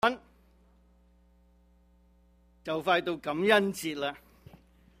就快到感恩節啦！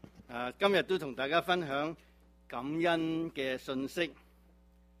今日都同大家分享感恩嘅信息。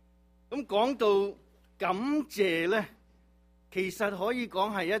咁講到感謝呢，其實可以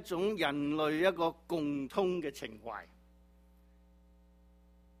講係一種人類一個共通嘅情懷。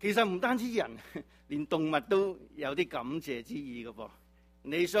其實唔單止人，連動物都有啲感謝之意嘅噃。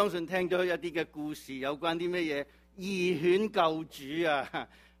你相信聽咗一啲嘅故事，有關啲咩嘢義犬救主啊？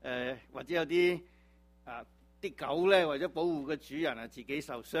或者有啲啲狗咧，為咗保護個主人啊，自己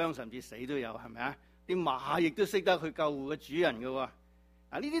受傷甚至死都有，係咪啊？啲馬亦都識得去救護個主人嘅喎。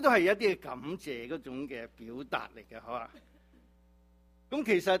呢啲都係一啲嘅感謝嗰種嘅表達嚟嘅，係嘛？咁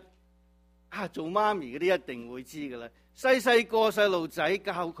其實做媽咪嗰啲一定會知嘅啦。細個細路仔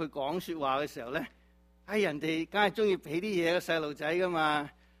教佢講説話嘅時候咧，人哋梗係中意俾啲嘢個細路仔噶嘛。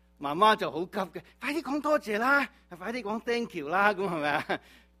媽媽就好急嘅，快啲講多謝啦，快啲講 thank you 啦，咁係咪啊？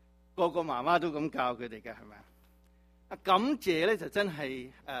個個媽媽都咁教佢哋嘅，係咪啊？感謝咧就真係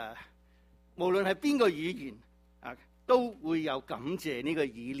無論係邊個語言都會有感謝呢個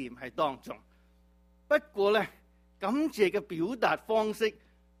意念喺當中。不過咧，感謝嘅表達方式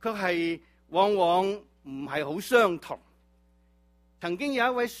卻係往往唔係好相同。曾經有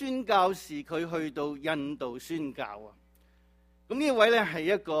一位宣教士，佢去到印度宣教啊。咁呢位咧係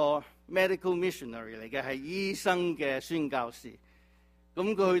一個 medical missionary 嚟嘅，係醫生嘅宣教士。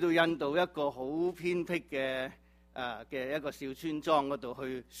咁佢去到印度一個好偏僻嘅一個小村莊嗰度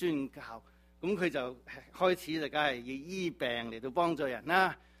去宣教。咁佢就開始就梗係要醫病嚟到幫助人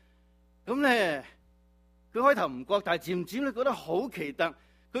啦。咁咧，佢開頭唔覺，但係漸漸你覺得好奇特。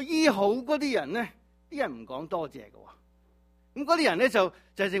佢醫好嗰啲人咧，啲人唔講多謝嘅喎。咁嗰啲人咧就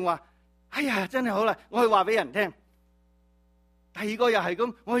淨話：哎呀，真係好啦，我去話俾人聽。第二個又係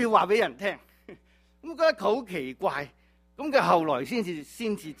咁，我要話俾人聽。咁覺得好奇怪。咁佢後來先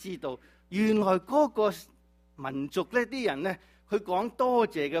至知道，原來嗰個民族咧，啲人咧，佢講多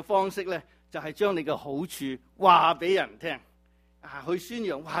謝嘅方式咧，就係將你嘅好處話俾人聽，去宣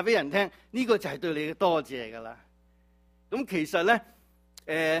揚話俾人聽，呢個就係對你嘅多謝噶啦。咁其實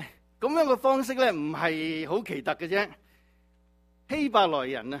咧，咁樣嘅方式咧，唔係好奇特嘅啫。希伯來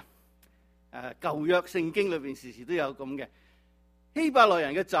人啊，舊約聖經裏邊時時都有咁嘅。希伯來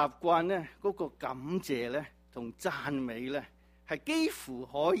人嘅習慣咧，嗰個感謝咧，同讚美咧，係幾乎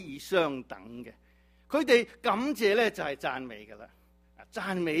可以相等嘅。佢哋感謝咧就係讚美噶啦，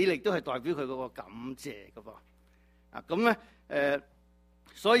讚美亦都係代表佢嗰個感謝噶噃。咁咧，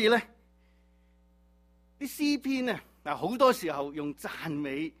所以咧啲詩篇咧，好多時候用讚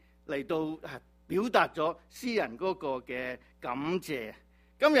美嚟到表達咗詩人嗰個嘅感謝。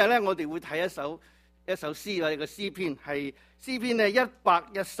今日咧，我哋會睇一首詩啦，個詩篇係詩篇咧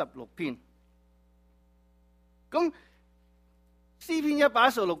116篇。咁詩篇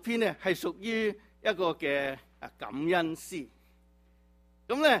116篇咧係屬於一個嘅感恩詩。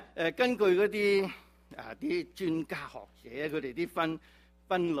咁咧根據嗰啲專家學者佢哋啲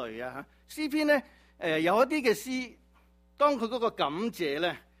分類啊，詩篇咧有一啲嘅詩，當佢嗰個感謝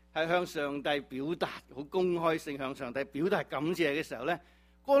咧係向上帝表達，好公開性向上帝表達感謝嘅時候咧，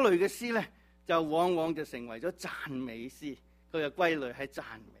嗰類嘅詩咧就往往就成為咗讚美詩，佢就歸類喺讚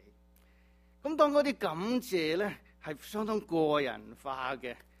美。咁當嗰啲感謝咧係相當個人化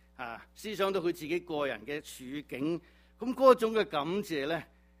嘅，思想到佢自己個人嘅處境，咁嗰種嘅感謝咧，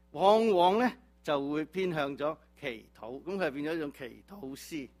往往咧就會偏向咗祈禱，咁佢係變咗一種祈禱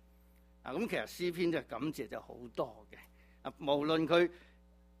詩。咁其實詩篇就感謝就好多嘅，無論佢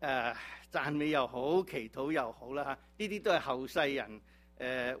讚美又好，祈禱又好啦，呢啲都係後世人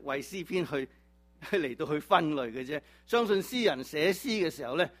為詩篇去嚟到去分類嘅啫。相信詩人寫詩嘅時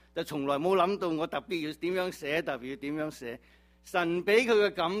候咧，就從來冇諗到我特別要點樣寫，特別要點樣寫。神俾佢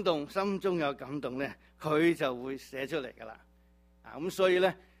嘅感動，心中有感動咧，佢就會寫出嚟噶啦。咁所以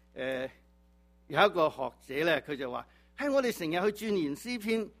咧，有一個學者咧，佢就話：我哋成日去鑽研詩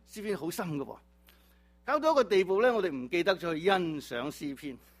篇，詩篇好深嘅喎，搞到一個地步咧，我哋唔記得咗去欣賞詩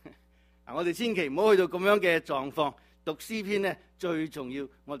篇。我哋千祈唔好去到咁樣嘅狀況。讀詩篇咧，最重要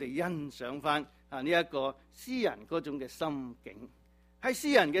我哋欣賞翻呢一個詩人嗰種嘅心境。喺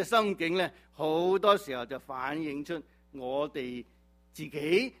詩人嘅心境咧，好多時候就反映出我哋自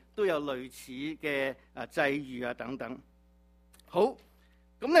己都有類似嘅際遇等等。好，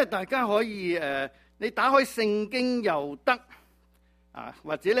咁咧大家可以你打開聖經又得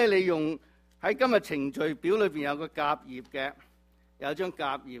或者咧你用喺今日程序表裏邊有個夾頁嘅，有張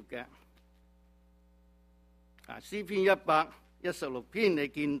夾頁嘅。詩篇116篇你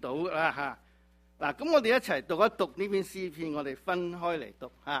見到啦嚇。嗱，咁我哋一齊讀一讀呢篇詩篇，我哋分開嚟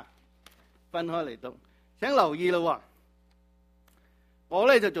讀嚇，分開嚟讀。請留意咯，我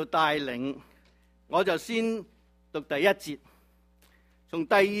咧就做帶領，我就先讀第1節，從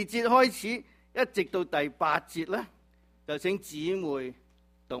第2節開始一直到第8節咧，就請姊妹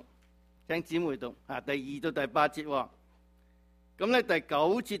讀，第2到第8節。咁咧第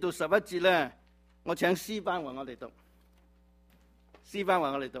9節到11節咧，我請詩班為我哋讀，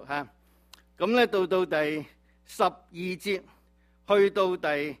嚇。咁咧到第12節去到第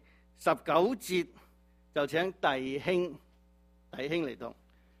19節，就請弟兄嚟讀。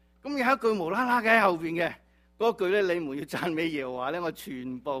咁有一句無啦啦嘅喺後邊嘅嗰句咧，你們要讚美耶和華咧，我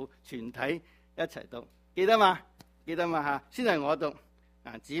全體一齊讀，記得嘛嚇？先係我讀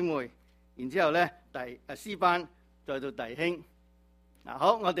姊妹，然之後咧詩班，再到弟兄。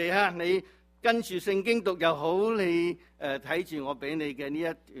好，我哋你跟住聖經讀又好，你睇住我俾你嘅呢一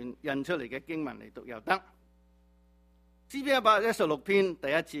段印出嚟嘅經文嚟讀又得。詩篇116篇第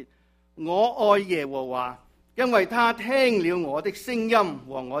1節，我愛耶和華，因為他聽了我的聲音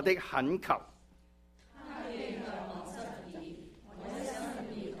和我的懇求。他應向我側耳，我一心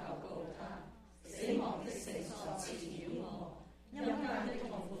要禱告他。死亡的繩索纏繞我，陰間的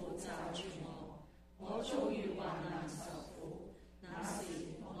痛苦罩住我。我遭遇患難受苦，那時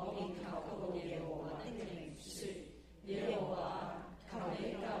我便求告耶和華的名，說：耶和華，求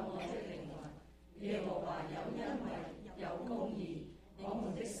你救我的靈魂。耶和華有恩惠，有公義，我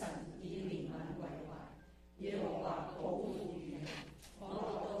們的神以憐憫為懷。耶和華保護愚人，我落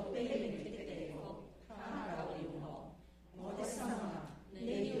到卑微的地方，他救了我。我的心啊，你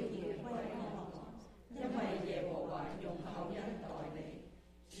要回歸安樂，因為耶和華用厚恩待你。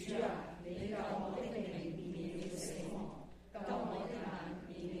主啊，你救我的命免了死亡，救我的眼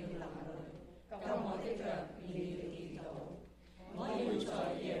免了流淚，救我的腳免了跌倒。我要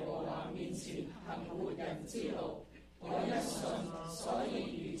在耶和華面前行活人之路。我一信，所以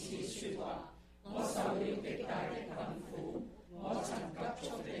如此說話。我受了極大的困苦，我曾急速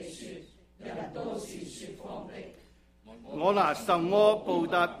地說，人都是說謊的。我拿什麼報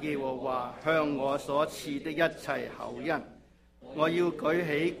答耶和華向我所賜的一切厚恩？我要舉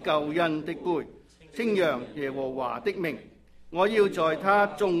起救恩的杯，稱揚耶和華的名。我要在他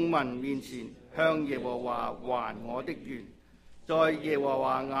眾民面前向耶和華還我的願。在耶和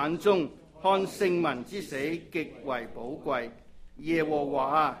華眼中，看聖民之死極為寶貴。耶和華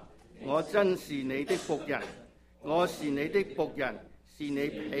啊，我真是你的僕人，我是你的僕人，是你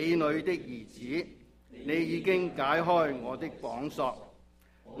婢女的兒子。你已經解開我的綁索，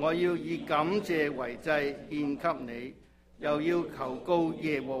我要以感謝為祭獻給你，又要求告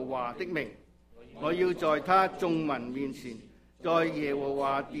耶和華的名。我要在他眾民面前，在耶和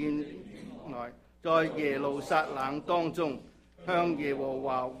華殿內，在耶路撒冷當中，向耶和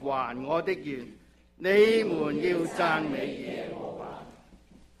華還我的願。你們要讚美耶和華。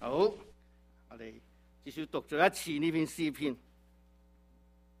好，我哋至少讀咗一次呢篇詩篇。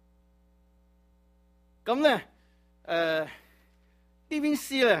咁咧，呢篇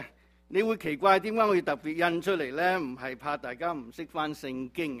詩咧，你會奇怪點解我要特別印出嚟咧？唔係怕大家唔識翻聖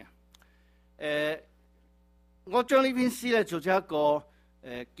經啊。我將呢篇詩咧做咗一個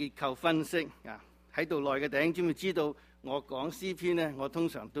結構分析啊。喺度內嘅弟兄姊妹知道，我講詩篇咧，我通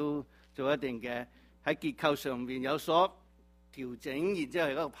常都做一定嘅喺結構上面有所調整，然之後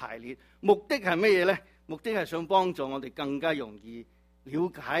係一個排列。目的係乜嘢咧？目的係想幫助我哋更加容易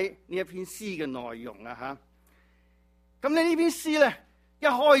了解呢一篇詩嘅內容啊！嚇，咁呢篇詩咧，一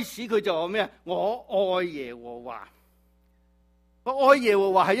開始佢就話咩啊？我愛耶和華，我愛耶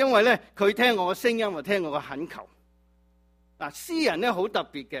和華係因為咧佢聽我嘅聲音，或聽我嘅懇求。嗱，詩人咧好特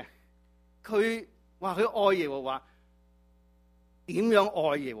別嘅，佢話佢愛耶和華，點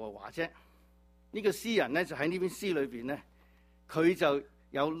樣愛耶和華啫？呢個詩人咧就喺呢篇詩裏邊咧，佢就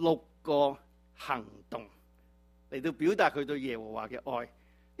有6個行動嚟到表達佢對耶和華嘅愛。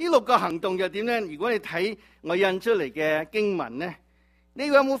呢6個行動又點咧？如果你睇我印出嚟嘅經文咧，你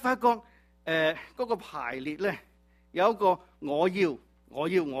有冇發覺嗰個排列咧有一個我要，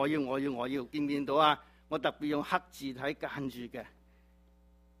見唔見到啊？我特別用黑字體間住嘅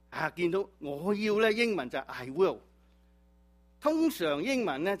見到我要咧，英文就係 I will。通常英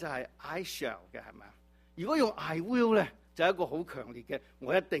文咧就係 I shall 嘅，係咪啊？如果用 I will 咧，就係一個好強烈嘅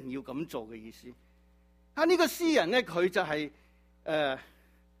我一定要咁做嘅意思。呢個詩人咧，佢就係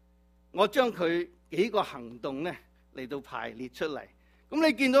我將佢幾個行動咧嚟到排列出嚟。咁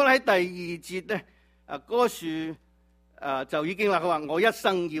你見到喺第2節咧，嗰樹就已經話佢話我一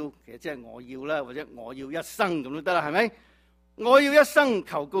生要，其實即係我要啦，或者我要一生咁都得啦，係咪？我要一生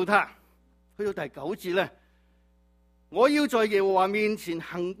求告他。去到第9節咧，我要在耶和華面前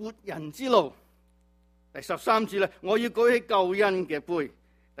行活人之路。第13節咧，我要舉起救恩嘅杯。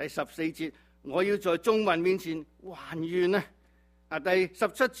第14節，我要在眾民面前還願咧。第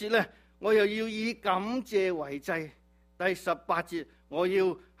17節咧，我又要以感謝為祭。第18節，我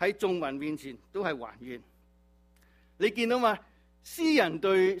要喺眾民面前都係還願。你見到嘛？詩人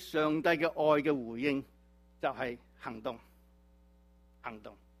對上帝嘅愛嘅回應就係行動，行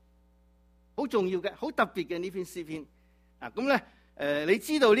動好重要嘅，好特別嘅呢篇詩篇。咁咧，你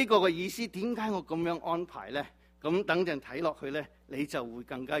知道呢個嘅意思，點解我咁樣安排咧？咁等陣睇落去咧，你就會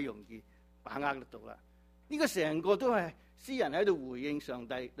更加容易把握得到啦。呢個成個都係詩人喺度回應上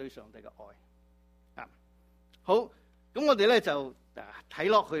帝對上帝嘅愛。好，咁我哋咧就睇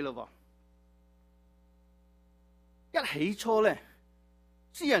落去咯。一起初咧，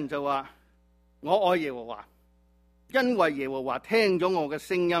詩人就話：我愛耶和華，因為耶和華聽咗我嘅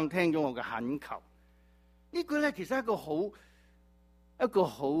聲音，聽咗我嘅懇求。呢句咧其實係一個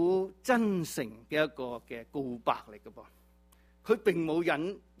好真誠嘅一個嘅告白嚟嘅噃。佢並冇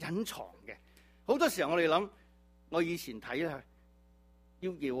隱藏嘅。好多時候我哋諗，我以前睇啦，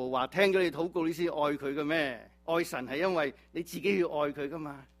要耶和華聽咗你禱告，你先愛佢嘅咩？愛神係因為你自己要愛佢噶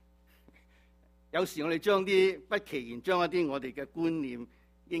嘛。有時我哋將啲不其然，將一啲我哋嘅觀念、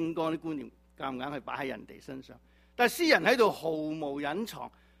應該啲觀念，夾硬去擺喺人哋身上。但係詩人喺度毫無隱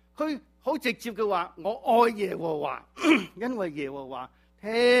藏，佢好直接嘅話：我愛耶和華，因為耶和華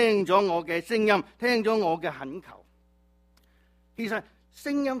聽咗我嘅聲音，聽咗我嘅懇求。其實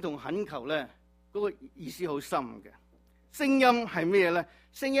聲音同懇求咧，嗰個意思好深嘅。聲音係咩咧？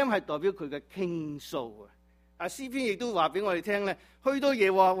聲音係代表佢嘅傾訴啊！詩篇亦都話俾我哋聽咧，去到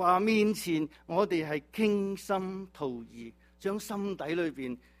耶和華面前，我哋係傾心吐意，將心底裏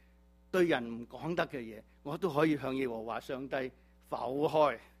邊對人唔講得嘅嘢，我都可以向耶和華上帝剖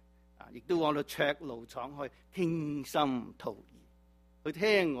開，亦都往到赤露敞開，傾心吐意，去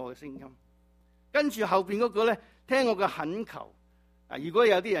聽我嘅聲音。跟住後邊嗰個咧，聽我嘅懇求。如果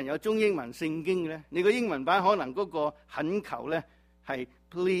有啲人有中英文聖經咧，你個英文版可能嗰個懇求咧係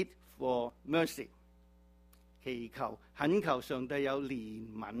plead for mercy。祈求、懇求上帝有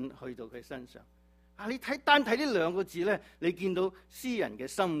憐憫去到佢身上。你單睇呢兩個字咧，你見到詩人嘅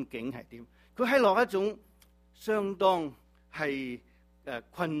心境係點？佢喺落一種相當係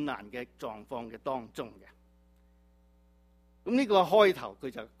困難嘅狀況嘅當中嘅。咁呢個開頭佢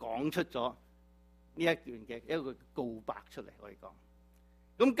就講出咗呢一段嘅一個告白出嚟，可以講。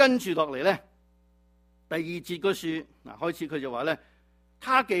咁跟住落嚟咧，第2節嗰處開始佢就話咧，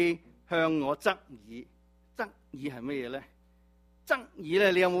他既向我側耳。側耳係乜嘢咧？側耳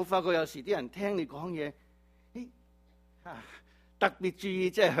咧，你有冇發覺有時啲人聽你講嘢，特別注意，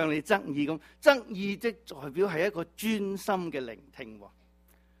即係向你側耳咁。側耳即代表係一個專心嘅聆聽。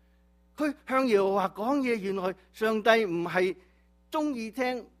佢向耶和華講嘢，原來上帝唔係中意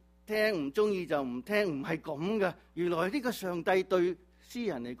聽，唔中意就唔聽，唔係咁噶。原來呢個上帝對詩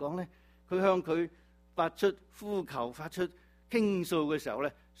人嚟講咧，佢向佢發出呼求、發出傾訴嘅時候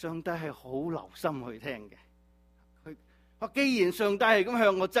咧，上帝係好留心去聽嘅。既然上帝係咁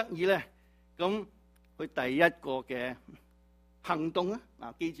向我側耳咧，咁佢第一個嘅行動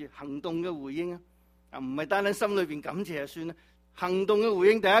啊，記住行動嘅回應啊，唔係單單心裏邊感謝就算啦。行動嘅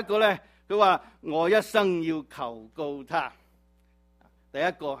回應，第一個咧，佢話我一生要求告他。第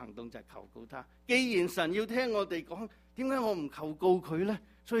一個行動就係求告他。既然神要聽我哋講，點解我唔求告佢咧？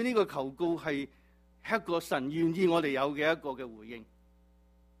所以呢個求告係一個神願意我哋有嘅一個嘅回應。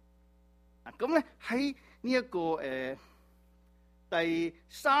咁咧喺呢一個第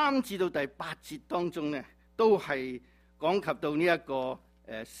3至到第8節當中咧，都係講及到呢一個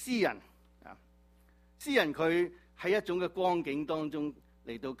詩人啊，詩人佢喺一種嘅光景當中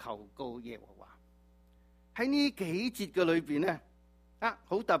嚟到求告耶和華。喺呢幾節嘅裏邊咧，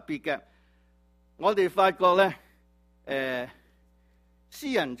好特別嘅，我哋發覺咧，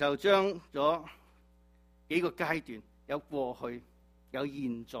詩人就將咗幾個階段，有過去，有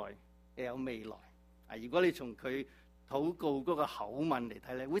現在，又有未來。如果你從佢禱告嗰個口吻嚟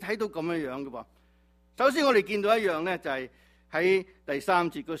睇咧，會睇到咁樣樣嘅噃。首先我哋見到一樣咧，就係喺第3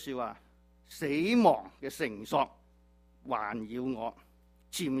節嗰説話，死亡嘅繩索環繞我，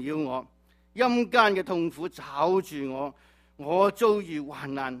纏繞我，陰間嘅痛苦抓住我，我遭遇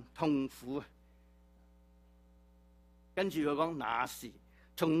患難痛苦。跟住佢講那時，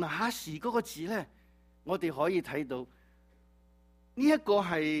從那時嗰個字咧，我哋可以睇到呢一個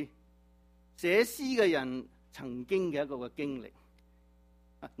係寫詩嘅人曾經嘅一個嘅經歷。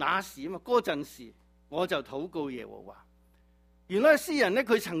那時啊嘛，嗰陣時我就禱告耶和華。原來詩人咧，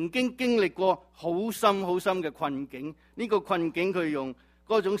佢曾經經歷過好深好深嘅困境。呢個困境佢用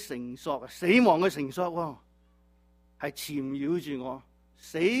嗰種繩索，死亡嘅繩索喎，係纏繞住我。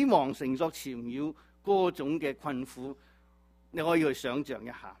死亡繩索纏繞嗰種嘅困苦，你可以去想象一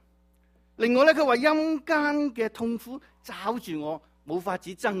下。另外咧，佢話陰間嘅痛苦抓住我，冇法子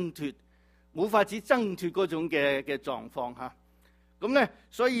掙脫，冇法子掙脫嗰種嘅狀況嚇。咁咧，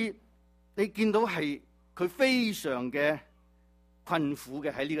所以你見到係佢非常嘅困苦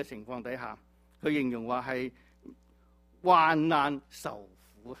嘅喺呢個情況底下，佢形容話係患難受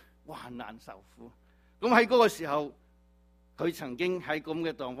苦，患難受苦。咁喺嗰個時候，佢曾經喺咁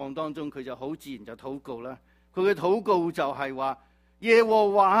嘅狀況當中，佢就好自然就禱告啦。佢嘅禱告就係話：耶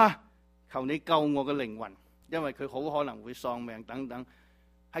和華，求你救我嘅靈魂，因為佢好可能會喪命等等。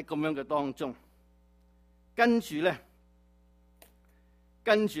喺咁樣嘅當中，跟住咧，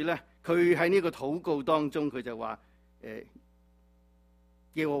佢喺呢個禱告當中，佢就話：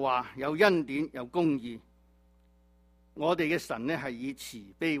耶和華有恩典有公義，我哋嘅神咧係以慈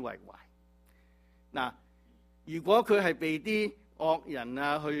悲為懷。嗱，如果佢係被啲惡人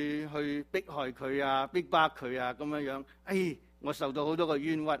啊去迫害佢啊、逼迫佢啊咁樣樣，我受到好多個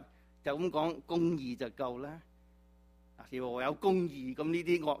冤屈，就咁講公義就夠啦。耶和華有公義，咁呢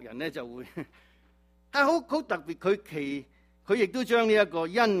啲惡人咧就會係好特別。佢亦都將呢一個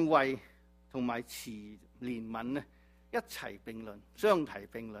恩惠同埋慈憐憫咧一齊並論，相提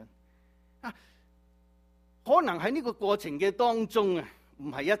並論。可能喺呢個過程嘅當中啊，唔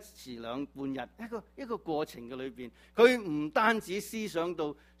係一時兩半日，一個過程嘅裏邊，佢唔單止思想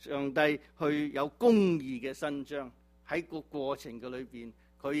到上帝去有公義嘅伸張，喺個過程嘅裏邊，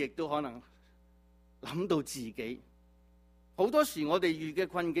佢亦都可能諗到自己。好多時我哋遇嘅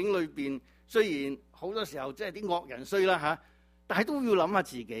困境裏邊，雖然好多時候即係啲惡人衰啦嚇，但係都要諗下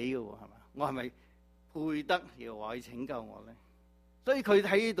自己嘅喎，係嘛？我係咪配得耶和華去拯救我咧？所以佢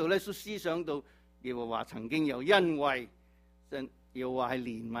喺呢度咧，思想到耶和華曾經有恩惠，耶和華係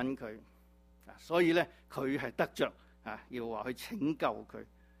憐憫佢，所以咧佢係得着耶和華去拯救佢。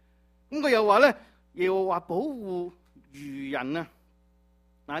咁佢又話咧，耶和華保護愚人啊！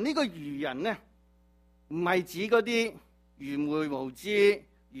呢個愚人咧，唔係指嗰啲愚昧無知、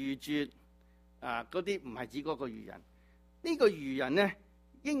愚拙嗰啲，唔係指嗰個愚人。呢個愚人咧，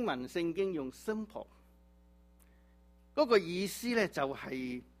英文聖經用 simple， 嗰個意思咧就係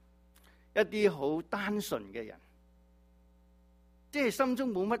一啲好單純嘅人，即係心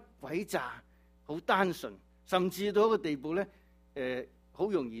中冇乜詭詐，好單純，甚至到一個地步咧，好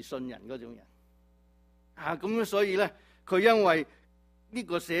容易信人嗰種人。咁所以咧，佢因為呢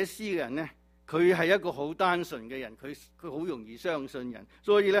個寫詩嘅人咧，佢係一個好單純嘅人，佢好容易相信人，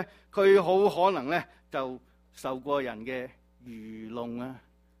所以咧佢好可能咧就受過人嘅愚弄啊，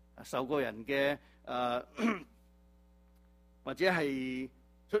受過人嘅或者係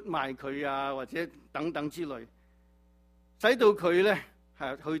出賣佢啊，或者等等之類，使到佢咧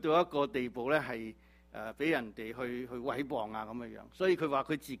係去到一個地步咧係俾人哋去毀謗啊咁嘅樣。所以佢話佢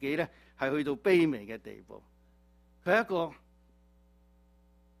自己咧係去到卑微嘅地步。佢係一個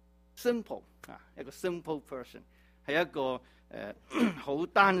simple 一個 simple person， 係一個好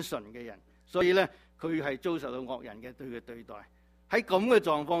單純嘅人，所以咧佢係遭受到惡人嘅對待。喺咁嘅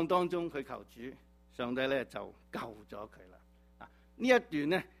狀況當中，佢求主，上帝咧就救咗佢啦。呢一段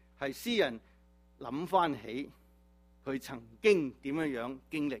咧係詩人諗翻起佢曾經點樣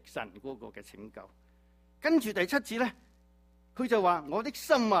經歷神嗰個嘅拯救。跟住第七節咧，佢就話：我的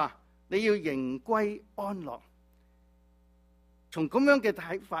心啊，你要仍歸安樂。從咁樣嘅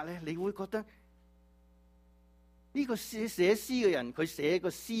睇法咧，你會覺得呢個寫詩嘅人，佢寫個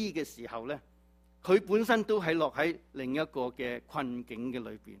詩嘅時候咧，佢本身都係落喺另一個嘅困境嘅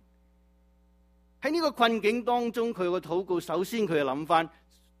裏邊。喺呢個困境當中，佢個禱告，首先佢就諗翻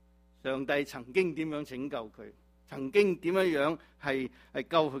上帝曾經點樣拯救佢，曾經點樣係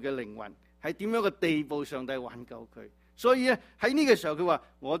救佢嘅靈魂，係點樣嘅地步上帝挽救佢。所以咧喺呢個時候，佢話：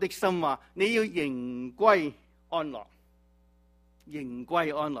我的心啊，你要仍歸安樂。仍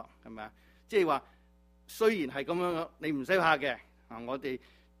歸安樂，係咪啊？即係話雖然係咁樣，你唔使怕嘅。我哋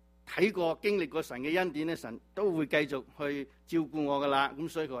睇過經歷過神嘅恩典咧，神都會繼續去照顧我噶啦。咁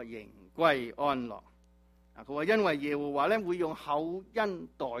所以佢話仍歸安樂。佢話因為耶和華咧會用厚恩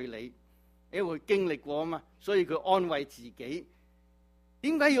待你，因為佢經歷過啊嘛，所以佢安慰自己。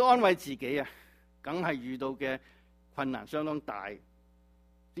點解要安慰自己啊？梗係遇到嘅困難相當大，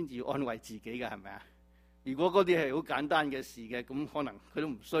先至要安慰自己噶，係咪啊？如果嗰啲係好簡單嘅事嘅，咁可能佢都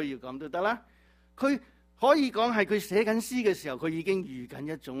唔需要咁都得啦。佢可以講係佢寫緊詩嘅時候，佢已經遇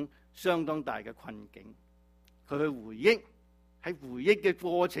緊一種相當大嘅困境。佢去回憶，喺回憶嘅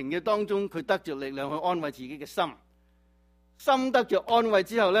過程嘅當中，佢得着力量去安慰自己嘅心。心得着安慰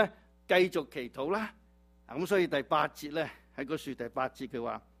之後咧，繼續祈禱啦。咁所以第八節咧，喺個書第八節佢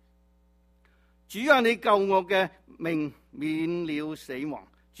話：主啊，你救我嘅命免了死亡。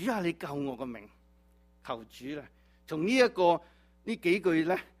主啊，你救我嘅命。求主啦，從呢幾句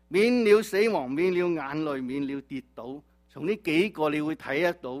咧，免了死亡，免了眼淚，免了跌倒，從呢幾個你會睇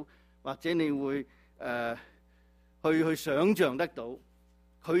得到或者你會去想像得到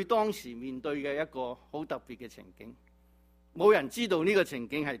佢當時面對嘅一個好特別嘅情景。冇人知道呢個情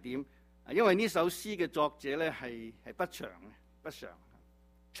景係點，因為呢首詩嘅作者咧係不詳嘅，不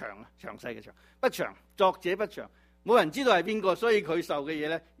詳，作者不詳，冇人知道係邊個，所以佢受嘅嘢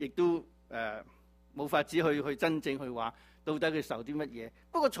咧，亦都冇法子去真正去話到底佢受啲乜嘢。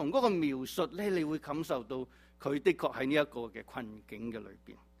不過從嗰個描述咧，你會感受到佢的確喺呢一個嘅困境嘅裏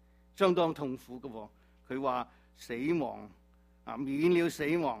邊，相當痛苦嘅喎。佢話死亡免了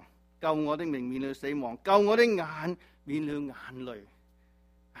死亡，救我的命免了死亡，救我的眼免了眼淚。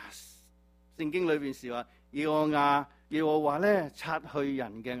聖經裏邊是話耶和華咧擦去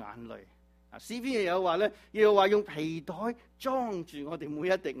人嘅眼淚。詩篇又有話咧，耶和華用皮袋裝住我哋每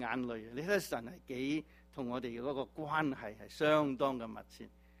一滴眼淚。你睇下神係幾同我哋嘅嗰個關係係相當嘅密切。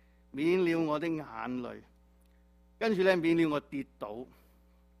免了我的眼淚，跟住咧免了我跌倒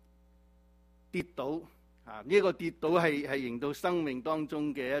呢一個跌倒係形到生命當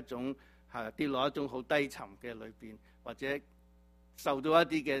中嘅一種跌落一種好低沉嘅裏邊，或者受到一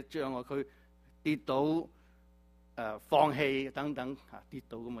啲嘅障礙，佢跌倒放棄等等跌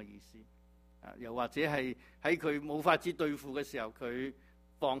倒咁嘅意思。又或者係喺佢冇法子對付嘅時候，佢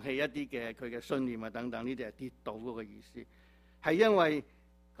放棄一啲嘅佢嘅信念等等，呢啲係跌倒嗰個意思。係因為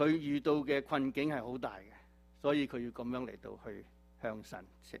佢遇到嘅困境係好大嘅，所以佢要咁樣嚟到去向神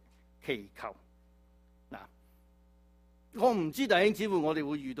祈求。嗱，我唔知弟兄姊妹我哋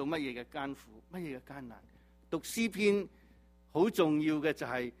會遇到乜嘢嘅艱苦，乜嘢嘅艱難。讀詩篇好重要嘅就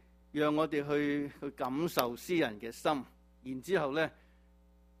係讓我哋去感受詩人嘅心，然之後咧，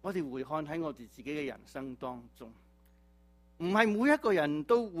我哋回看喺我哋自己嘅人生當中，唔係每一個人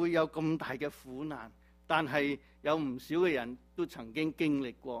都會有咁大嘅苦難，但係有唔少嘅人都曾經經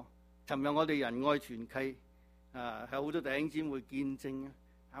歷過。尋日我哋仁愛團契有好多弟兄姊妹見證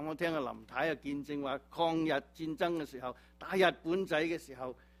我聽阿林太見證話，抗日戰爭嘅時候，打日本仔嘅時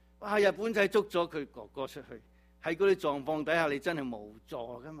候，日本仔捉咗佢哥哥出去，喺嗰啲狀況底下，你真係無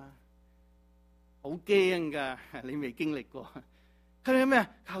助噶嘛，好驚噶，你未經歷過。佢哋咩？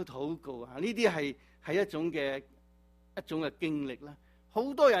靠禱告呢啲係一種嘅經歷啦。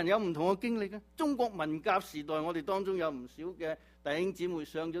好多人有唔同嘅經歷嘅。中國文革時代，我哋當中有唔少嘅弟兄姊妹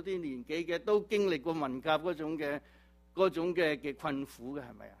上咗啲年紀嘅，都經歷過文革嗰種嘅困苦嘅，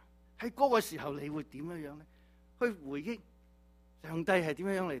係咪啊？喺嗰個時候，你會點樣咧？去回憶上帝係點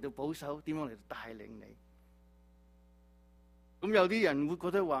樣嚟到保守，點樣嚟到帶領你。咁有啲人會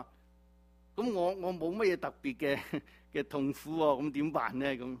覺得話，咁我冇乜嘢特別嘅痛苦喎，咁點辦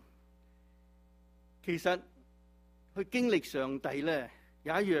咧？咁其實去經歷上帝咧，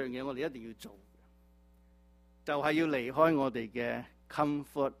有一樣嘢我哋一定要做，就係要離開我哋嘅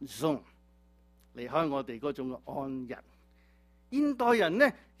comfort zone， 離開我哋嗰種嘅安逸。現代人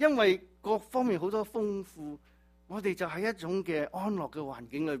咧，因為各方面好多豐富，我哋就喺一種嘅安樂嘅環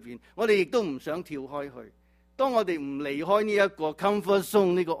境裏邊，我哋亦都唔想跳開去。當我哋唔離開呢一個 comfort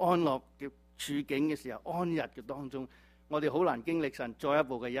zone， 呢個安樂嘅處境嘅時候，安逸嘅當中，我哋好難經歷神再一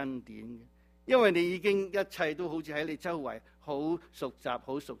步嘅恩典嘅，因為你已經一切都好似喺你周圍好熟習、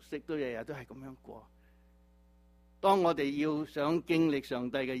好熟悉，都日日都係咁樣過。當我哋要想經歷上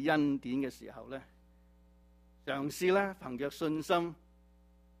帝嘅恩典嘅時候咧，嘗試啦，憑着信心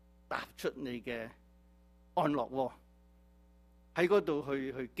踏出你嘅安樂窩，喺嗰度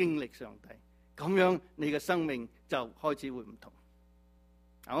去經歷上帝，咁樣你嘅生命就開始會唔同。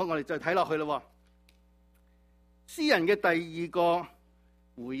好，我哋再睇落去咯。詩人嘅第二個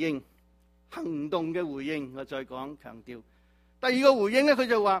回應，行動嘅回應，我再講強調。第二個回應咧，佢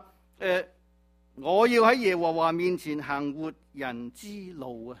就話：我要喺耶和華面前行活人之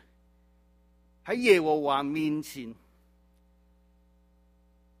路啊！喺耶和華面前，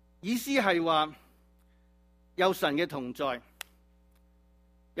意思係話有神嘅同在，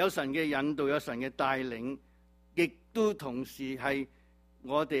有神嘅引導，有神嘅帶領，亦都同時係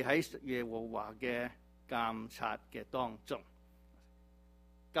我哋喺耶和華嘅監察嘅當中。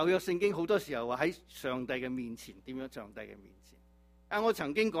舊約聖經好多時候話喺上帝嘅面前，點樣上帝嘅面前？我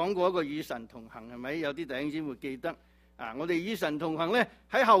曾經講過一個與神同行，係咪？有啲弟兄姊妹記得我哋與神同行咧，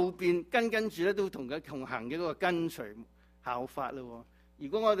喺後邊跟住咧都同佢同行嘅嗰個跟隨效法咯。如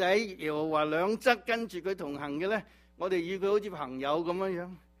果我哋喺耶和華兩側跟住佢同行嘅咧，我哋與佢好似朋友咁樣樣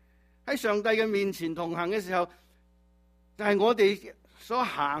喺上帝嘅面前同行嘅時候，就係我哋所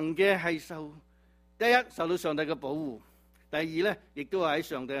行嘅係第一受到上帝嘅保護，第二咧亦都係喺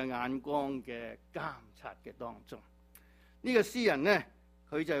上帝嘅眼光嘅監察嘅當中。呢個詩人咧，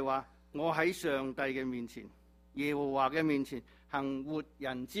佢就係話：我喺上帝嘅面前，耶和華嘅面前行活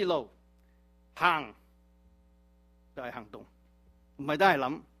人之路，行就係行動，唔係單係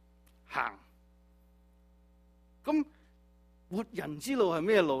諗，行。咁活人之路係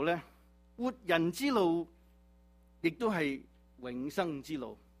咩路呢？活人之路亦都係永生之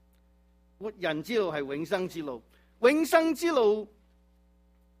路。活人之路係永生之路，永生之路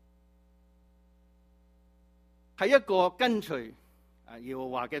係一個跟隨耶和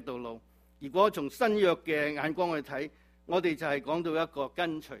華嘅道路。如果從新約嘅眼光去睇，我哋就係講到一個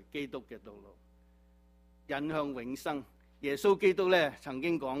跟隨基督嘅道路，引向永生。耶穌基督咧曾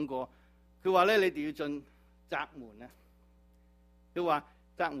經講過，佢話咧你哋要進窄門啊。佢話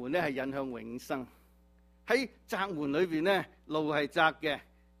窄門咧係引向永生。喺窄門裏邊咧，路係窄嘅，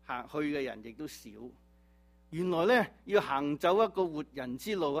行去嘅人亦都少。原來咧要行走一個活人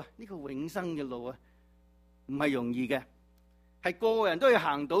之路啊，呢個永生嘅路啊，唔係容易嘅，係個個人都要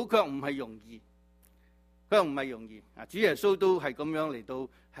行到，卻唔係容易。佢唔係容易啊！主耶穌都係咁樣嚟到，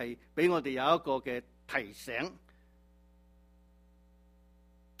係俾我哋有一個嘅提醒。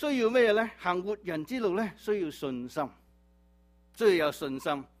需要咩咧？行活人之路咧，需要信心，需要有信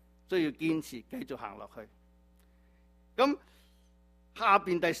心，需要堅持，繼續行落去。咁下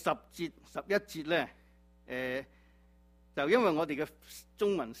邊第10節、11節咧，就因為我哋嘅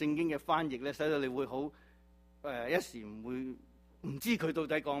中文聖經嘅翻譯咧，使到你會好一時唔知佢到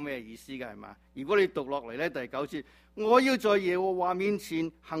底講咩意思嘅，係嘛？如果你讀落嚟咧，第9節，我要在耶和華面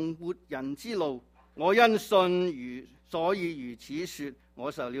前行活人之路，我因信所以如此說，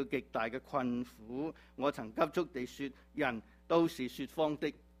我受了極大嘅困苦，我曾急速地說，人都是說謊的。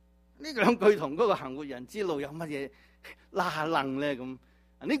呢兩句同嗰個行活人之路有乜嘢拉楞咧？咁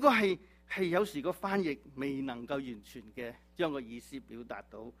呢個係有時個翻譯未能夠完全嘅將個意思表達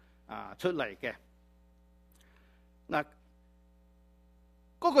到出嚟嘅。嗱，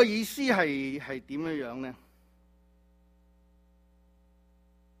嗰個意思係點樣咧？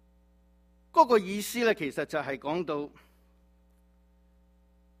嗰個意思咧，其實就係講到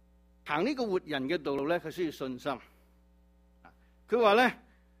行呢個活人嘅道路咧，佢需要信心。佢話咧，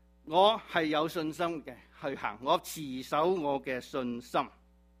我係有信心嘅去行，我持守我嘅信心，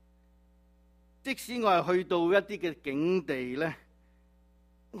即使我係去到一啲嘅境地咧，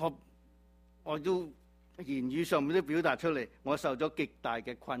我都言語上面都表達出嚟，我受咗極大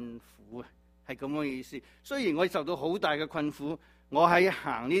嘅困苦啊，係咁嘅意思。雖然我受到好大嘅困苦，我喺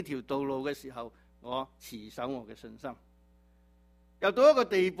行呢條道路嘅時候，我持守我嘅信心。又到一個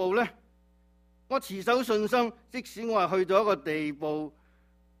地步咧，我持守信心，即使我係去到一個地步，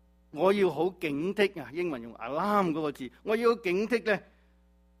我要好警惕啊！英文用 alarm 嗰個字，我要警惕咧，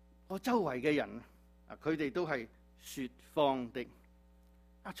我周圍嘅人啊，佢哋都係說謊的。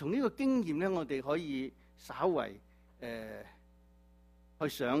從呢個經驗咧，我哋可以稍為去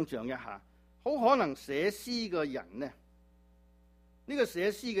想像一下，好可能寫詩嘅人咧，呢個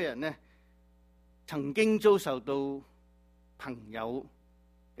寫詩嘅人咧，曾經遭受到朋友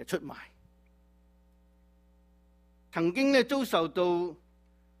嘅出賣，曾經咧遭受到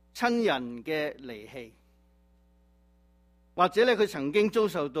親人嘅離棄，或者咧佢曾經遭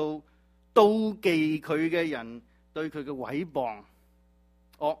受到妒忌佢嘅人對佢嘅毀謗、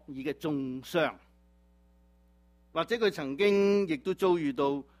惡意嘅中傷，或者佢曾經亦都遭遇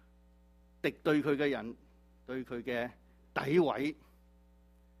到敵對佢嘅人對佢嘅詆毀。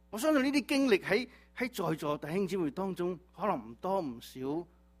我相信呢啲經歷喺在座弟兄姊妹當中，可能唔多唔少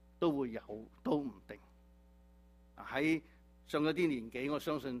都會有，都唔定。喺上咗啲年紀，我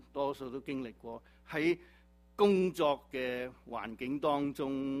相信多數都經歷過。喺工作嘅環境當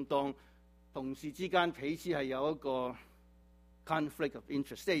中，當同事之間彼此係有一個 conflict of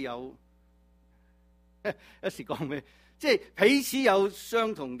interest， 即係有一時講咩，即係彼此有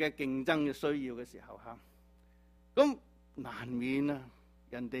相同嘅競爭嘅需要嘅時候嚇，咁難免啊！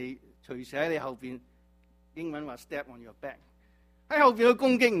人哋隨時喺你後邊，英文話 step on your back， 喺後邊去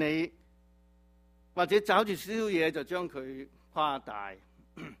攻擊你，或者找住少少嘢就將佢誇大，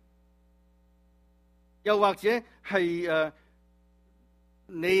又或者係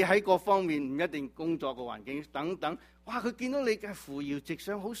你喺各方面唔一定工作嘅環境等等，哇！佢見到你嘅扶搖直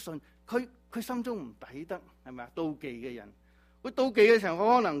上好順，佢心中唔抵得，係咪啊？妒忌嘅人，佢妒忌嘅時候，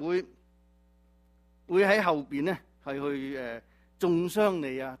佢可能會喺後邊咧係去中傷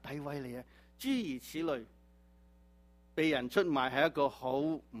你啊、詆毀你啊，諸如此類。被人出賣係一個好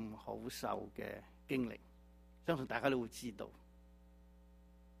唔好受嘅經歷，相信大家都會知道。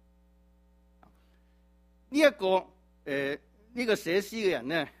呢個寫詩嘅人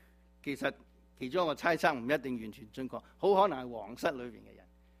咧，其實其中一個猜測唔一定完全準確，好可能係皇室裏邊嘅人。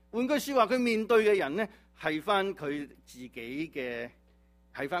換句説話，佢面對嘅人咧係翻佢自己嘅，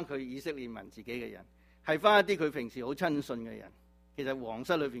係翻佢以色列民自己嘅人，係翻一啲佢平時好親信嘅人。其實皇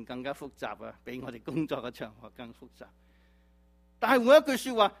室裏邊更加複雜啊，比我哋工作嘅場合更複雜。但係換一句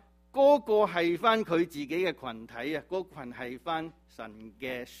説話，嗰個係翻佢自己嘅群體啊，嗰群係翻神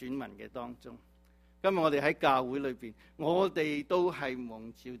嘅選民嘅當中。今日我哋喺教會裏邊，我哋都係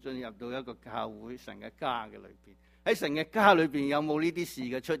蒙召進入到一個教會神嘅家嘅裏邊。喺神嘅家裏邊，有冇呢啲事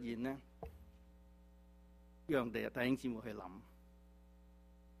嘅出現呢？讓弟兄姊妹去諗，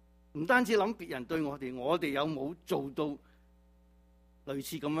唔單止諗別人對我哋有冇做到類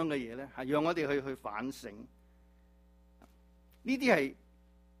似咁樣嘅嘢咧？係讓我哋去反省。呢啲係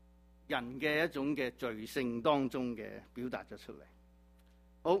人嘅一種嘅罪性當中嘅表達咗出嚟。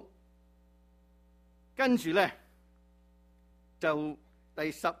好，跟住咧就第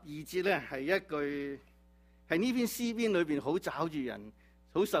12節咧係一句係呢篇詩篇裏邊好抓住人、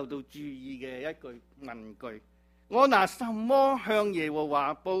好受到注意嘅一句問句：我拿什麼向耶和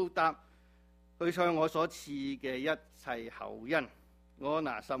華報答佢向我所賜嘅一切厚恩？我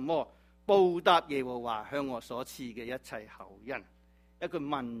拿什麼報答耶和華向我所賜嘅一切厚恩？一句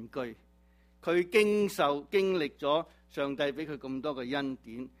問句。佢經歷咗上帝俾佢咁多嘅恩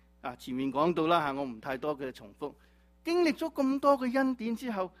典啊！前面講到啦嚇，我唔太多嘅重複。經歷咗咁多嘅恩典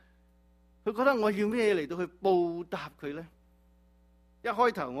之後，佢覺得我要咩嚟到去報答佢咧？一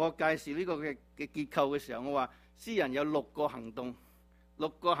開頭我介紹呢個嘅結構嘅時候，我話詩人有6個行動，6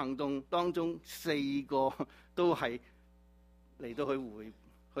個行動當中4個都係嚟到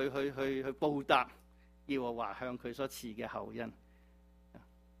去報答耶和華向佢所賜嘅厚恩。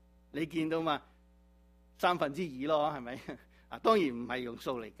你見到嘛？2/3咯，係咪？啊，當然唔係用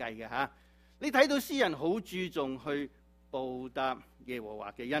數嚟計嘅嚇。你睇到詩人好注重去報答耶和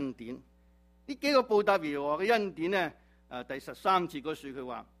華嘅恩典。呢幾個報答耶和華嘅恩典咧，第13節嗰處佢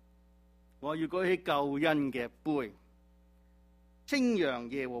話：我要舉起救恩嘅杯，稱揚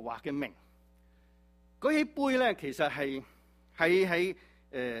耶和華嘅名。舉起杯咧，其實係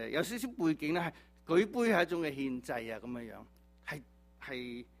喺有少少背景咧，係舉杯係一種嘅獻祭啊，咁樣樣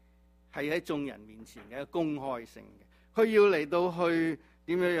係喺眾人面前嘅一個公開性嘅。佢要嚟到去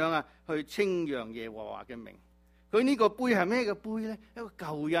點樣樣啊？去稱揚耶和華嘅名。佢呢個杯係咩嘅杯咧？一個救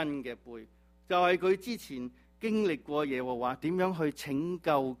恩嘅杯，就係佢之前經歷過耶和華點樣去拯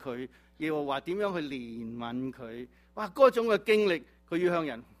救佢，耶和華點樣去憐憫佢。哇！嗰種嘅經歷，佢要向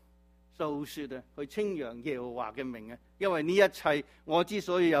人訴說啊，去稱揚耶和華嘅名啊。因為呢一切我之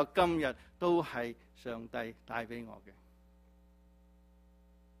所以有今日，都係上帝帶俾我嘅。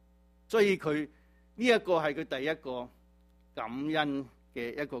所以佢呢一個係佢第一個感恩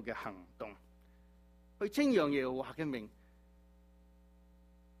嘅一個嘅行動，去稱揚耶和華嘅名。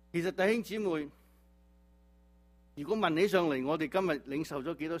其實弟兄姊妹，如果問起上嚟，我哋今日領受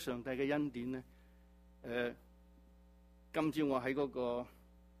咗幾多上帝嘅恩典呢？今朝我喺嗰個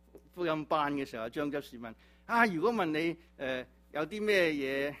福音班嘅時候，張執事問：如果問你有啲咩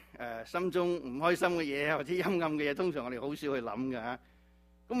嘢心中唔開心嘅嘢或者陰暗嘅嘢，通常我哋好少去諗嘅嚇。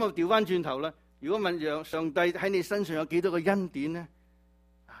咁我調翻轉頭啦，如果問上帝喺你身上有幾多個恩典呢？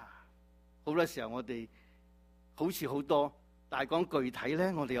好多時候我哋好似好多，但係講具體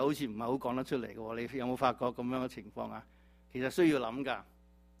咧，我哋又好似唔係好講得出嚟嘅。你有冇發覺咁樣嘅情況啊？其實需要諗㗎，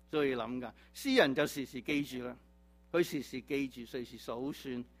需要諗㗎。詩人就時時記住啦，佢時時記住，隨時數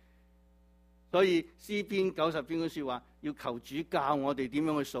算。所以詩篇90篇嗰説話，要求主教我哋點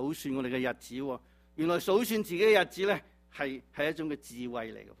樣去數算我哋嘅日子。原來數算自己嘅日子咧，係一種嘅智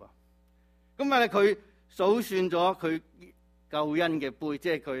慧嚟嘅噃。咁啊，佢數算咗佢救恩嘅杯，即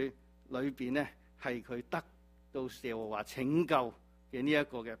係佢裏邊咧係佢得到耶和華拯救嘅呢一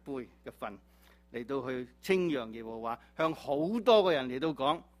個嘅杯嘅份，嚟到去稱揚耶和華，向好多個人嚟到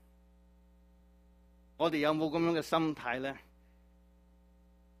講。我哋有冇咁樣嘅心態咧？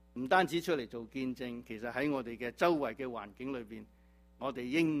唔單止出嚟做見證，其實喺我哋嘅周圍嘅環境裏邊，我哋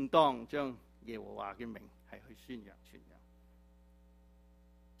應當將耶和華嘅名係去宣揚、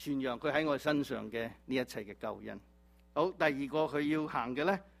傳揚佢喺我身上嘅呢一切嘅救恩。好，第二個佢要行嘅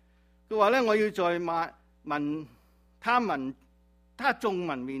咧，佢話咧，我要在他眾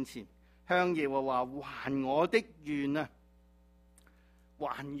民面前向耶和華還我的願啊，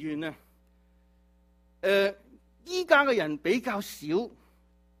還願啊。依家嘅人比較少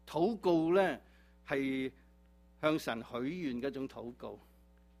禱告咧，係向神許願嗰種禱告。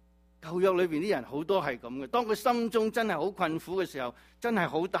舊約裏邊啲人好多係咁嘅，當佢心中真係好困苦嘅時候，真係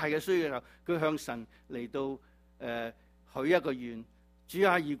好大嘅需要嘅時候，佢向神嚟到許一個願。主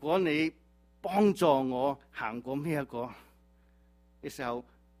啊，如果你幫助我行過咩一個嘅時候，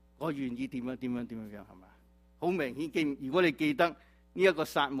我願意點樣點樣點樣樣，係咪？好明顯，如果你記得呢一個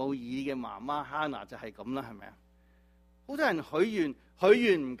撒母耳嘅媽媽哈拿就係咁啦，係咪啊？好多人許願，許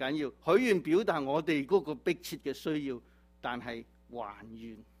願唔緊要，許願表達我哋嗰個迫切嘅需要，但係還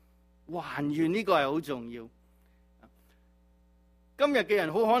願呢個係好重要。今日嘅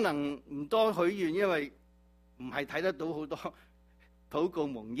人好可能唔多許願，因為唔係睇得到好多禱告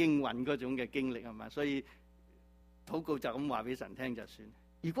蒙應允嗰種嘅經歷係嘛，所以禱告就咁話俾神聽就算。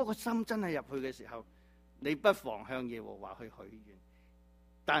如果個心真係入去嘅時候，你不妨向耶和華去許願，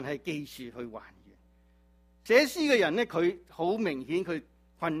但係記住去還願。寫詩嘅人呢，佢好明顯佢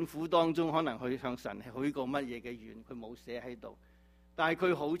困苦當中，可能佢向神係許過乜嘢嘅願，佢冇寫喺度。但係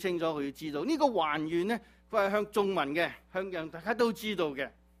佢好清楚，佢要知道呢個還願呢，佢係向眾民嘅，向讓大家都知道嘅。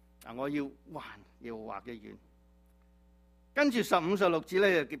我要還耶和華嘅願。跟住15、16節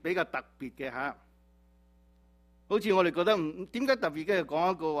咧，就比較特別嘅吓，好似我哋覺得唔點解特別嘅，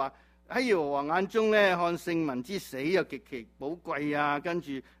講一個話喺耶和華眼中咧，看聖民之死又極其寶貴啊。跟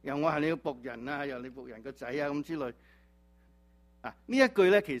住又我係你嘅僕人啊，又你僕人個仔啊咁之類。呢一句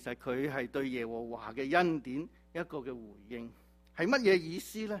咧，其實佢係對耶和華嘅恩典一個嘅回應，係乜嘢意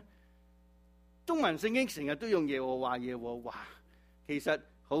思咧？中文聖經成日都用耶和華耶和華，其實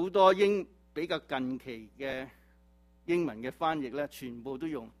好多比較近期嘅英文嘅翻譯咧，全部都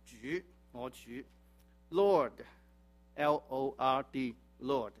用主，我主 Lord L-O-R-D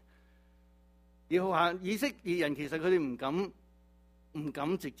Lord。耶和華以色列人其實佢哋唔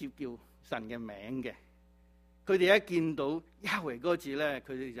敢直接叫神嘅名嘅，佢哋一見到亞維嗰個字咧，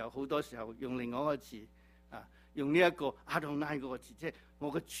佢哋就好多時候用另外一個字用呢一個阿多乃嗰個字，即係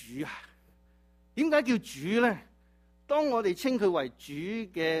我嘅主啊。點解叫主咧？當我哋稱佢為主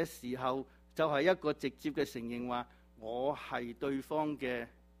嘅時候，就係一個直接嘅承認話我係對方嘅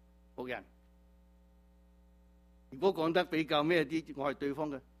僕人。如果講得比較咩啲，我係對方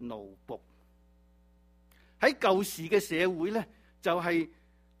嘅奴僕。喺舊時嘅社會咧，就係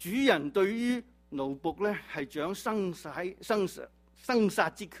主人對於奴僕咧係掌生殺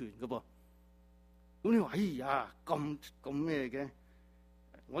之權嘅噃。咁你話哎呀咁咩嘅？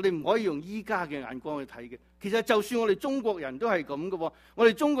我哋唔可以用依家嘅眼光去睇嘅。其實就算我哋中國人都係咁嘅喎。我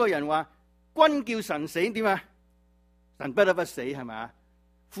哋中國人話君叫神死點啊？神不得不死係咪啊？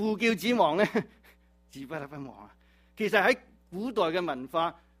父叫子亡咧，子不得不亡啊。其實喺古代嘅文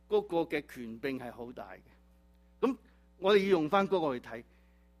化，嗰個嘅權柄係好大嘅。咁我哋要用翻嗰個去睇。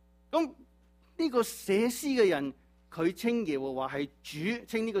咁呢個寫詩嘅人，佢稱耶和華係主，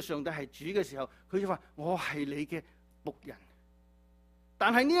稱呢個上帝係主嘅時候，佢就話我係你嘅僕人。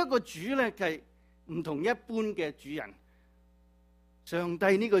但係呢一個主咧，係唔同一般嘅主人。上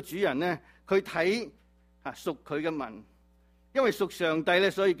帝呢個主人咧，佢睇屬佢嘅民，因為屬上帝咧，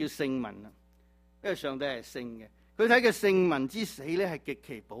所以叫聖民啊。因為上帝係聖嘅，佢睇嘅聖民之死咧係極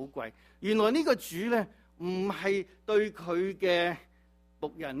其寶貴。原來呢個主咧唔係對佢嘅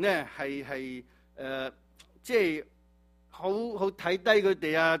僕人咧係即係好睇低佢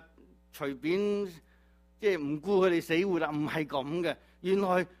哋啊，隨便即係唔顧佢哋死活啦，唔係咁嘅。原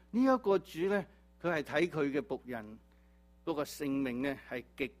來呢一個主咧，佢係睇佢嘅僕人嗰個性命咧係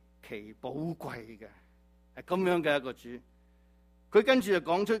極其寶貴嘅，係咁樣嘅一個主。佢跟住就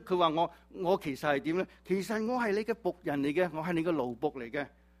講出，佢話我其實係點咧？其實我係你嘅僕人嚟嘅，我係你嘅奴僕嚟嘅。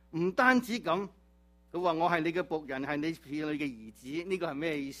唔單止咁，佢話我係你嘅僕人，係你婢女嘅兒子。呢個係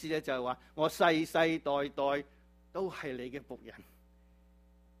咩意思咧？就係話我世世代代都係你嘅僕人。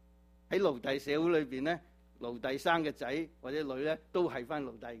喺奴隸社會裏邊咧，奴隸生嘅仔或者女咧，都係翻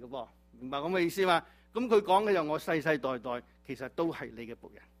奴隸嘅噃，明白咁嘅意思嘛？咁佢講嘅就我世世代代其實都係你嘅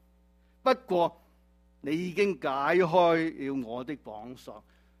僕人。不過你已經解開了我的綁索，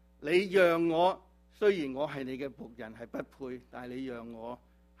你讓我雖然我係你嘅僕人係不配，但係你讓我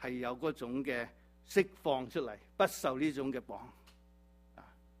係有嗰種嘅釋放出嚟，不受呢種嘅綁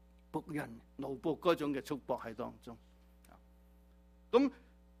僕人奴僕嗰種嘅束縛喺當中。咁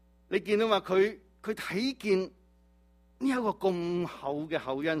你見到嘛？佢睇見呢一個咁厚嘅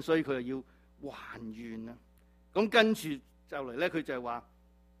厚恩，所以佢就要還願啊。咁跟住就嚟咧，佢就係話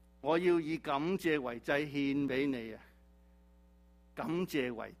我要以感謝為祭獻俾你啊！感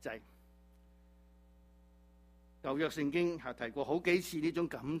謝為祭，舊約聖經係提過好幾次呢種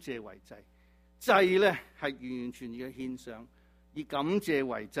感謝為祭。祭咧係完完全全嘅獻上，以感謝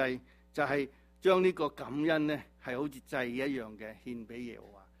為祭就係將呢個感恩咧係好似祭一樣嘅獻俾耶和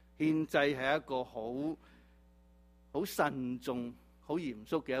華。獻祭係一個好慎重、好嚴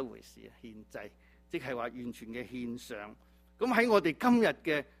肅嘅一回事啊！獻祭即係話完全嘅獻上。咁喺我哋今日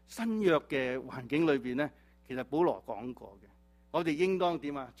嘅新約嘅環境裏邊咧，其實保羅講過嘅，我哋應當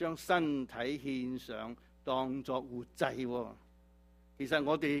點啊？將身體獻上，當作活祭。其實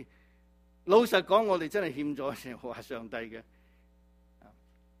我哋老實講，我哋真係欠咗耶和華上帝嘅。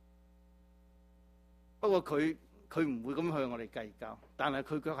不過佢唔會咁向我哋計較，但係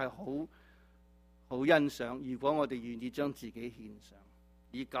佢卻係好欣賞。如果我哋願意將自己獻上，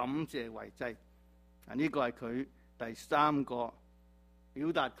以感謝為祭，呢個係佢第三個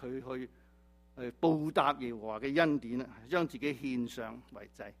表達佢去報答耶和華嘅恩典啦，將自己獻上為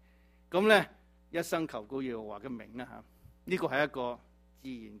祭。咁咧一生求告耶和華嘅名啦嚇，呢個係一個自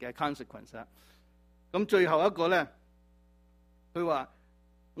然嘅 consequence。咁最後一個咧，佢話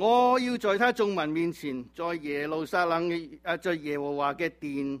我要在他眾民面前，在耶路撒冷在耶和華嘅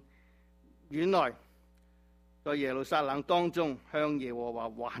殿院內，在耶路撒冷當中向耶和華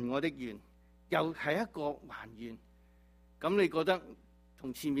還我的願，又係一個還願。咁你覺得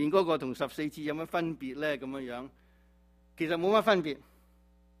同前面嗰個同14節有乜分別咧？咁樣其實冇乜分別，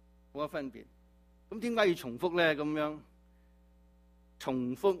冇乜分別。咁點解要重複咧？咁樣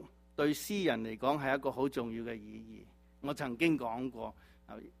重複對詩人嚟講係一個好重要嘅意義。我曾經講過，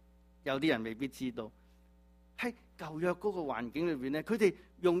有啲人未必知道，喺舊約嗰個環境裏邊咧，佢哋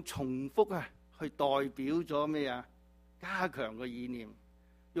用重複去代表咗咩啊？加強個意念，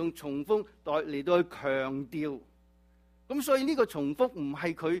用重複嚟到去強調。咁所以呢個重複唔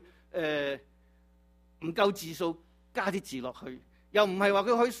係佢唔夠字數加啲字落去，又唔係話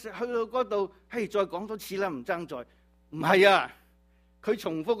佢去到嗰度，再講多次啦，唔爭在。唔係啊，佢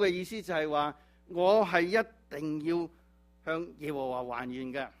重複嘅意思就係話，我係一定要向耶和華還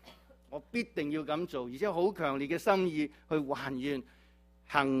願嘅，我必定要咁做，而且好強烈嘅心意去還願，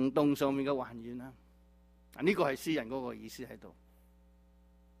行動上面嘅還願啦。呢個係詩人嗰個意思喺度。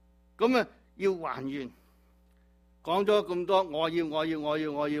咁要還願。講咗咁多，我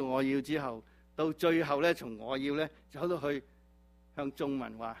要之後，到最後咧，從我要咧走到去向眾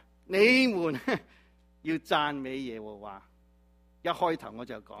民話：你們要讚美耶和華。一開頭我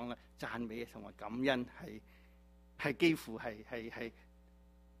就講啦，讚美同埋感恩係幾乎係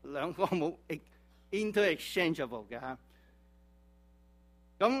兩個冇 interchangeable 嘅嚇。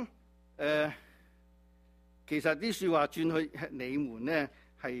咁其實啲説話轉去你們咧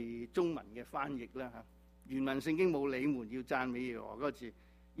係中文嘅翻譯啦嚇。原文聖經冇你們要讚美耶和華嗰個字，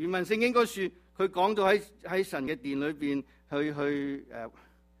原文聖經嗰處佢講到喺神嘅殿裏邊去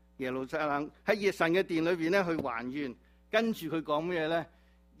耶路撒冷，喺神嘅殿裏邊咧去還願，跟住佢講咩咧？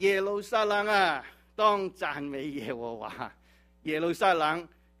耶路撒冷啊，當讚美耶和華。耶路撒冷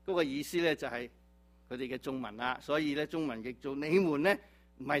嗰個意思咧就係佢哋嘅眾民啦，所以咧中文譯做你們咧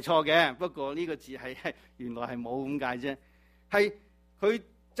唔係錯嘅，不過呢個字係原來係冇咁解啫，係佢。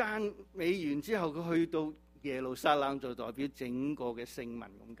讚美完之後，佢去到耶路撒冷就代表整個嘅聖民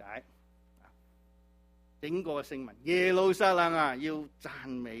咁解。整個嘅聖民，耶路撒冷啊，要讚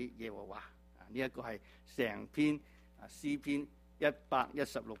美耶和華。呢一個係成篇詩篇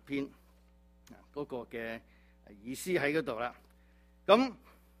116篇嗰個嘅意思喺嗰度啦。咁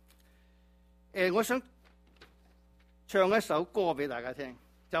我想唱一首歌俾大家聽，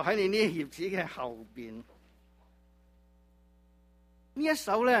就喺你呢頁紙嘅後邊。呢一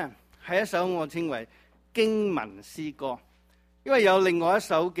首咧係一首我稱為經文詩歌，因為有另外一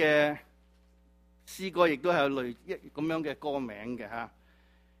首嘅詩歌，亦都係有類咁樣嘅歌名嘅嚇。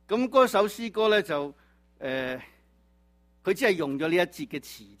咁嗰首詩歌咧就佢只係用咗呢一節嘅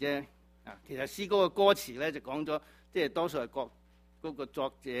詞啫。其實詩歌嘅歌詞咧就講咗，即係多數係嗰個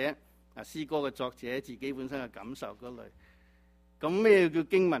作者詩歌嘅作者自己本身嘅感受嗰類。咁咩叫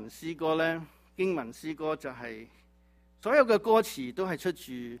經文詩歌咧？經文詩歌就係所有嘅歌詞都係出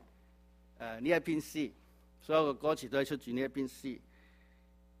自呢一篇詩，所有嘅歌詞都係出自呢一篇詩。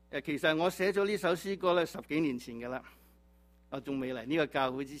其實我寫咗呢首詩歌咧10幾年前嘅啦，我仲未嚟呢個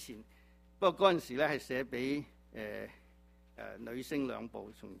教會之前。不過嗰陣時咧係寫俾女聲兩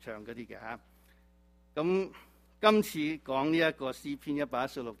部重唱嗰啲嘅嚇。咁今次講呢一個詩篇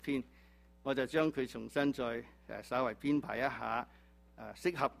116篇，我就將佢重新再稍為編排一下，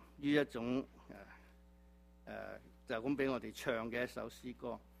適合於一種就咁俾我哋唱嘅一首詩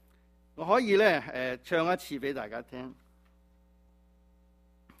歌。我可以咧唱一次俾大家聽。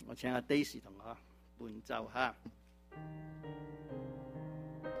我請阿 Daisy 同我伴奏嚇。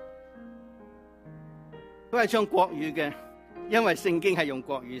都係唱國語嘅，因為聖經係用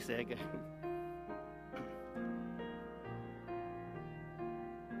國語寫嘅。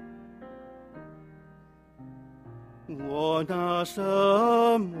我拿什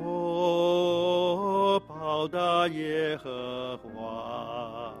麼報答耶和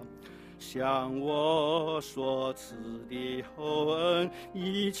華，向我所賜的厚恩，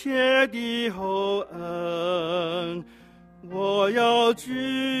一切的厚恩，我要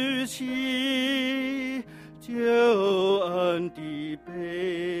舉起救恩的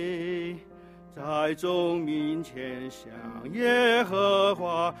杯，在眾民前向耶和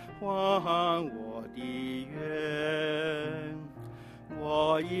華還我的願。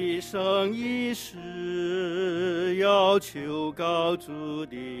我一生一世要求告主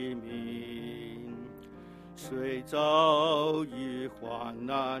的名，雖遭遇患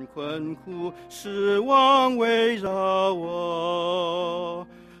難困苦，失望圍繞我，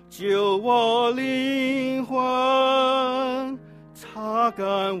救我靈魂，擦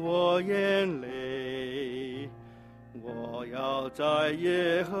乾我眼淚。我要在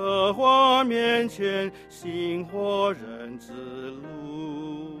耶和華面前行活人之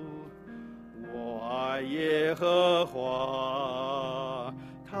路。我愛耶和華，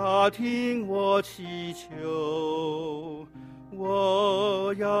他聽我祈求，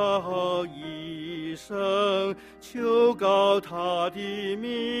我要一生求告他的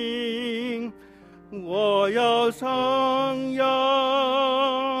名。我要唱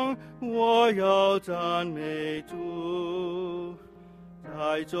揚，我要讚美主，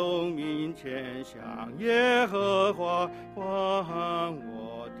在眾民前向耶和華還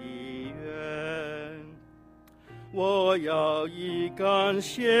我的願。我要以感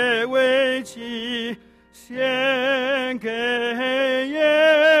謝為祭，獻給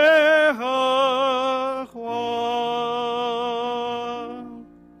耶和華。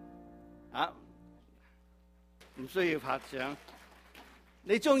唔需要拍掌，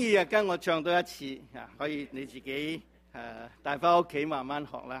你中意就跟我唱多一次啊！可以你自己帶翻屋企慢慢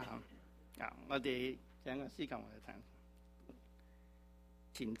學啦嚇。我哋請個司琴我哋聽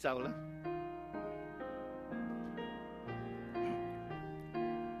前奏啦。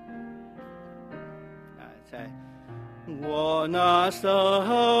我拿什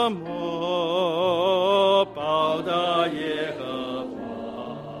麼報答耶和華，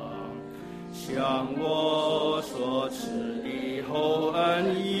向我所賜的厚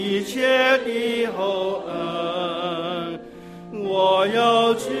恩，一切的厚恩，我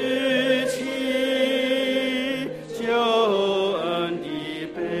要舉起救恩的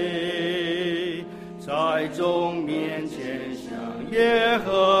杯，在眾面前向耶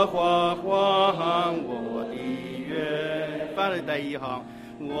和華還我的願。翻去第二行，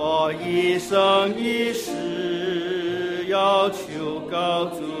我一生一世要求告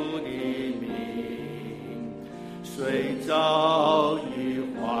主的名，雖遭遇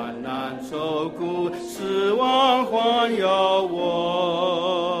患難愁苦，失望環繞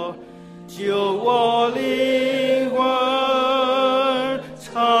我，救我靈魂，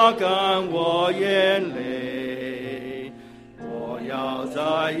擦乾我眼淚。我要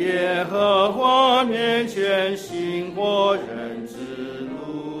在耶和華面前行活人之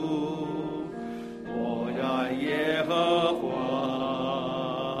路。我愛耶和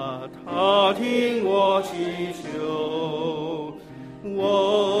華，他聽我祈求，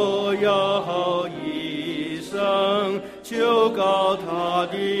我要一生求告他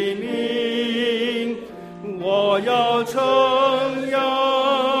的名。我要稱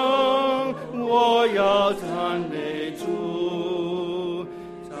揚，我要讚美主，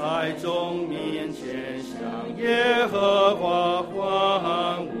在眾面前向耶和華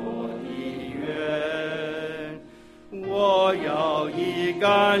還我的願。我要以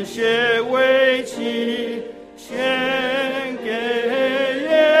感謝為祭，獻給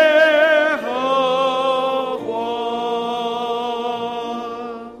耶和華。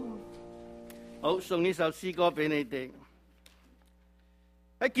好，送呢首詩歌俾你哋。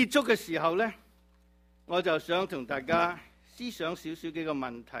喺結束嘅時候呢，我就想同大家思想少少幾個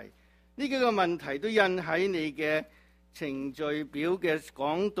問題。呢幾個問題都印喺你嘅程序表嘅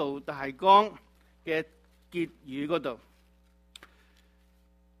講道大綱嘅結語嗰度。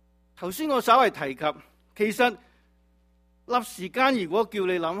頭先我稍為提及，其實立時間如果叫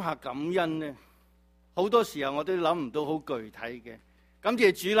你諗下感恩呢，好多時候我都諗唔到好具體嘅。感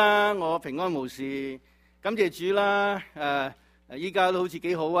謝主啦，我平安無事。感謝主啦，依家都好似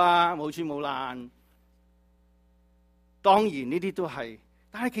幾好啊，冇處冇難。當然呢啲都係，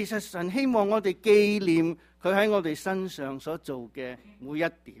但係其實神希望我哋紀念佢喺我哋身上所做嘅每一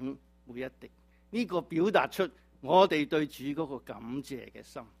點每一滴，呢個表達出我哋對主嗰個感謝嘅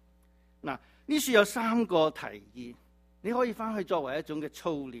心。嗱，呢處有3個提議，你可以翻去作為一種嘅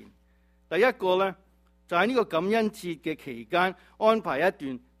操練。第一個呢，就喺呢個感恩節嘅期間安排一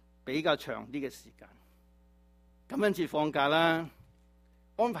段比較長啲嘅時間。感恩節放假啦，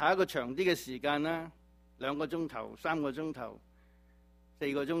安排一個長啲嘅時間啦，2個鐘頭、3個鐘頭、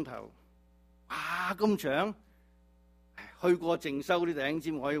4個鐘頭，哇咁長！去過靜修啲弟兄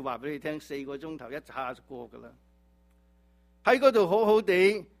姊妹可以話俾你聽，4個鐘頭一下就過噶啦。喺嗰度好好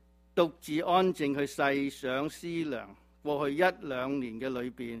地獨自安靜去細想思量過去1-2年嘅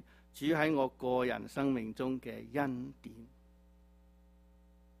裏邊，主喺我個人生命中嘅恩典。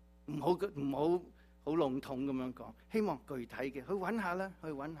唔好好籠統咁樣講，希望具體嘅去揾下啦，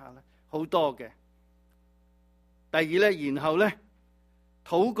好多嘅。第二呢，然後呢，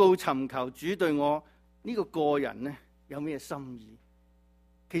禱告尋求主對我呢個個人咧有咩心意？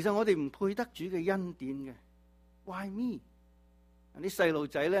其實我哋唔配得主嘅恩典嘅。Why me？ 啲細路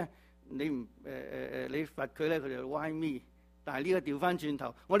仔咧，你唔你罰佢咧，佢就 Why me？ 但係呢個調翻轉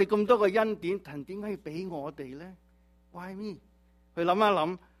頭，我哋咁多個恩典，神點解要俾我哋咧 ？Why me？ 去諗一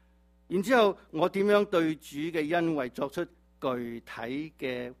諗，然之後我點樣對主嘅恩惠作出具體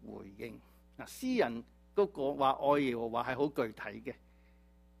嘅回應？嗱，詩人嗰個話愛耶和華係好具體嘅，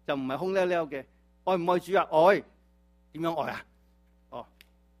就唔係空溜溜嘅。愛唔愛主啊？愛。點樣愛啊？哦，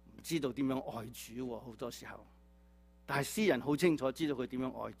唔知道點樣愛主喎，好多時候。但係詩人好清楚知道佢點樣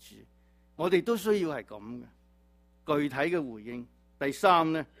愛主。我哋都需要係咁嘅具體嘅回應。第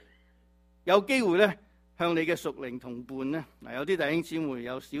三咧，有機會咧向你嘅屬靈同伴咧，嗱，有啲弟兄姊妹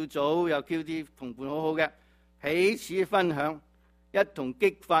有小組有 QD 同伴好好嘅，彼此分享，一同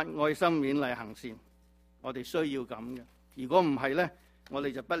激發愛心勉勵行善。我哋需要咁嘅。如果唔係咧，我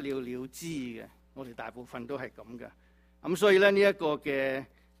哋就不了了之嘅。我哋大部分都係咁嘅。咁所以咧，呢一個嘅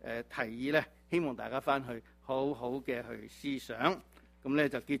提議咧，希望大家翻去好好嘅去思想。咁咧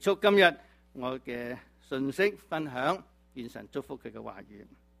就結束今日我嘅信息分享。願神祝福佢嘅話語。